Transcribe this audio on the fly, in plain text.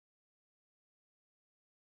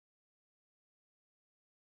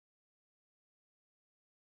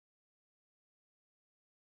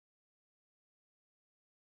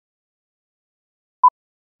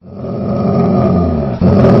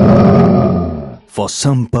For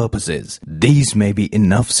some purposes, these may be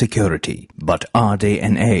enough security, but our day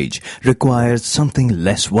and age requires something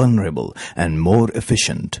less vulnerable and more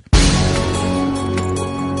efficient.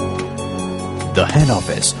 The head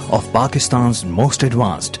office of Pakistan's most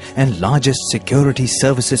advanced and largest security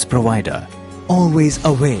services provider, always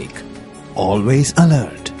awake, always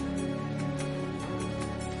alert.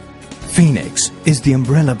 Phoenix is the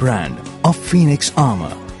umbrella brand of Phoenix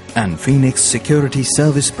Armor and Phoenix Security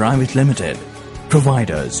Service Private Limited,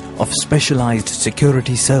 providers of specialized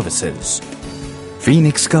security services.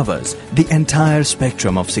 Phoenix covers the entire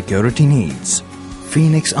spectrum of security needs.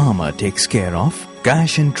 Phoenix Armor takes care of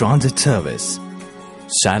cash in transit service,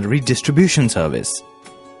 salary distribution service,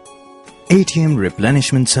 ATM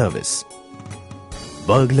replenishment service,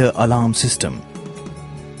 burglar alarm system,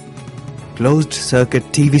 closed circuit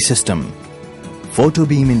TV system, photo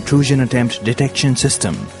beam intrusion attempt detection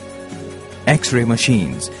system, X-ray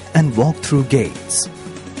machines and walk-through gates,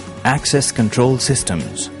 access control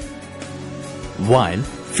systems. While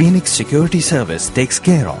Phoenix Security Service takes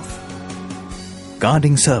care of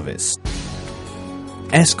guarding service,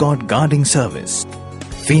 escort guarding service,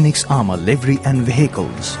 Phoenix Armor livery and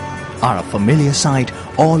vehicles are a familiar sight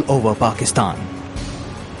all over Pakistan.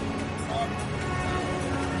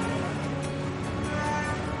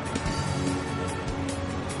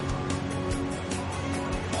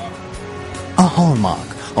 A hallmark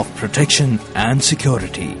of protection and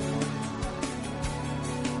security.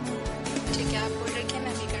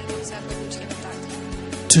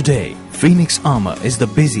 Today, Phoenix Armor is the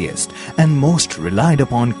busiest and most relied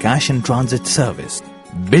upon cash in transit service.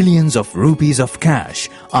 Billions of rupees of cash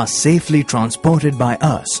are safely transported by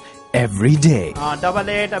us every day.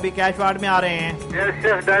 88 अभी cash ward में आ रहे हैं.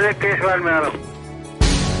 Yes, direct cash ward में आ रहा हूँ.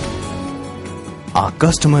 Our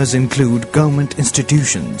customers include government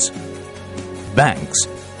institutions, banks,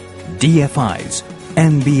 DFIs,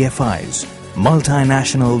 NBFIs,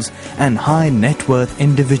 multinationals and high net worth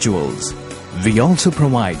individuals. We also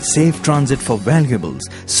provide safe transit for valuables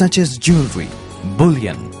such as jewelry,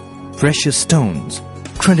 bullion, precious stones,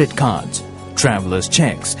 credit cards, travelers'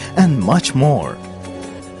 checks and much more.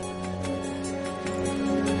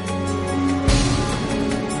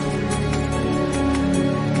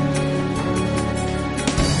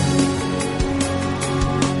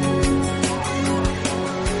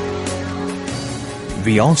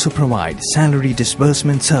 We also provide salary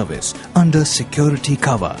disbursement service under security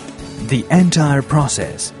cover. The entire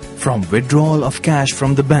process, from withdrawal of cash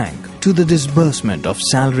from the bank to the disbursement of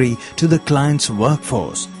salary to the client's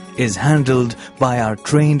workforce, is handled by our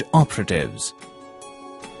trained operatives.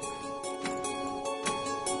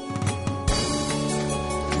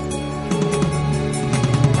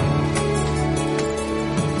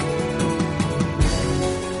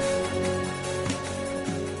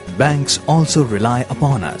 Banks also rely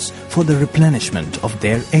upon us for the replenishment of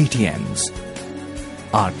their ATMs.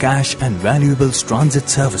 Our cash and valuables transit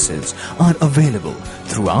services are available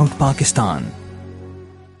throughout Pakistan.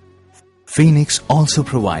 Phoenix also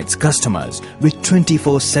provides customers with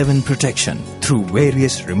 24/7 protection through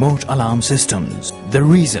various remote alarm systems. The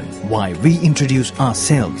reason why we introduce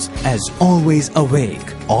ourselves as always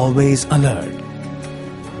awake, always alert.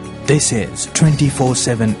 This is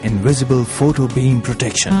 24/7 invisible photo beam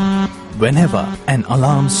protection. Whenever an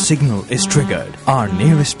alarm signal is triggered, our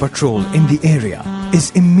nearest patrol in the area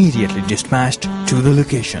is immediately dispatched to the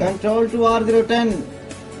location. Control to R010,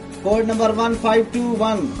 code number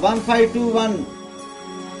 1521, 1521.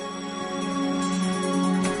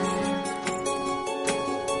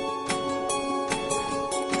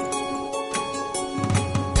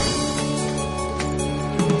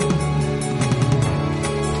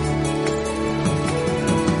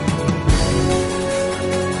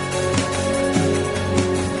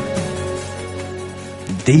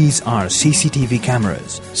 These are CCTV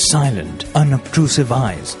cameras, silent, unobtrusive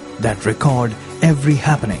eyes that record every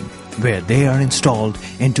happening where they are installed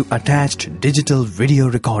into attached digital video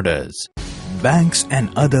recorders. Banks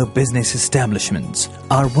and other business establishments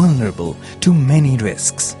are vulnerable to many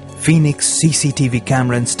risks. Phoenix CCTV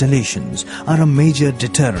camera installations are a major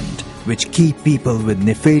deterrent which keep people with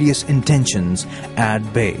nefarious intentions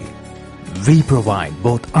at bay. We provide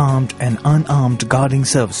both armed and unarmed guarding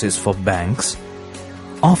services for banks,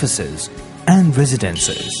 offices and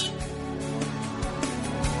residences.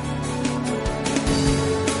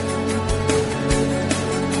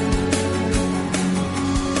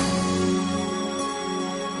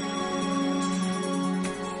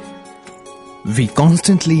 We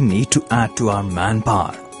constantly need to add to our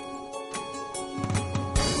manpower.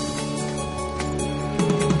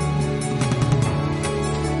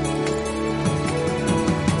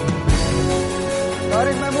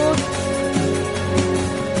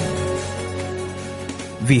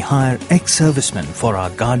 We hire ex-servicemen for our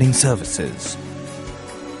guarding services.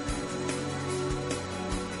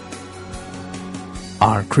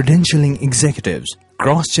 Our credentialing executives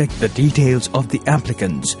cross-check the details of the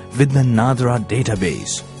applicants with the Nadra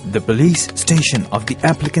database, the police station of the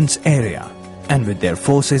applicant's area, and with their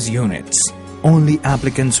forces units. Only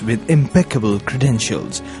applicants with impeccable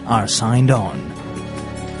credentials are signed on.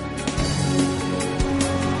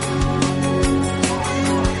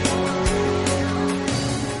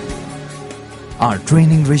 Our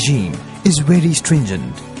training regime is very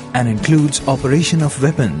stringent and includes operation of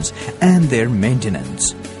weapons and their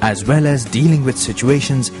maintenance, as well as dealing with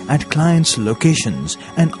situations at clients' locations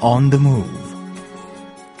and on the move.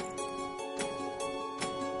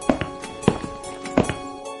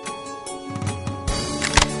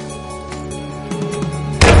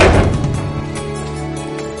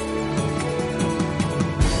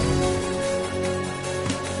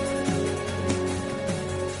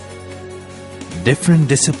 Different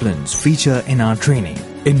disciplines feature in our training,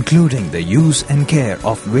 including the use and care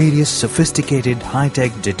of various sophisticated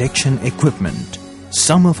high-tech detection equipment.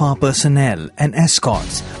 Some of our personnel and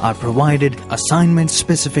escorts are provided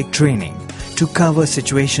assignment-specific training to cover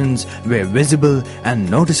situations where visible and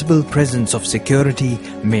noticeable presence of security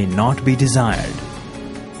may not be desired.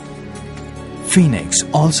 Phoenix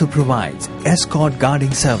also provides escort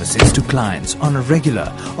guarding services to clients on a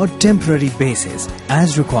regular or temporary basis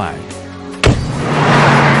as required.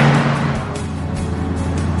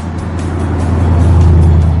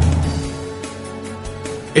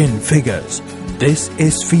 In figures, this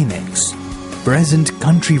is Phoenix, present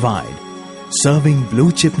countrywide, serving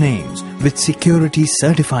blue-chip names with security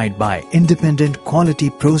certified by independent quality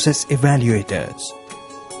process evaluators.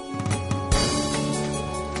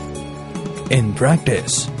 In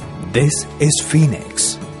practice, this is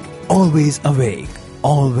Phoenix, always awake,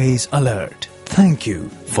 always alert. Thank you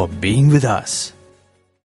for being with us.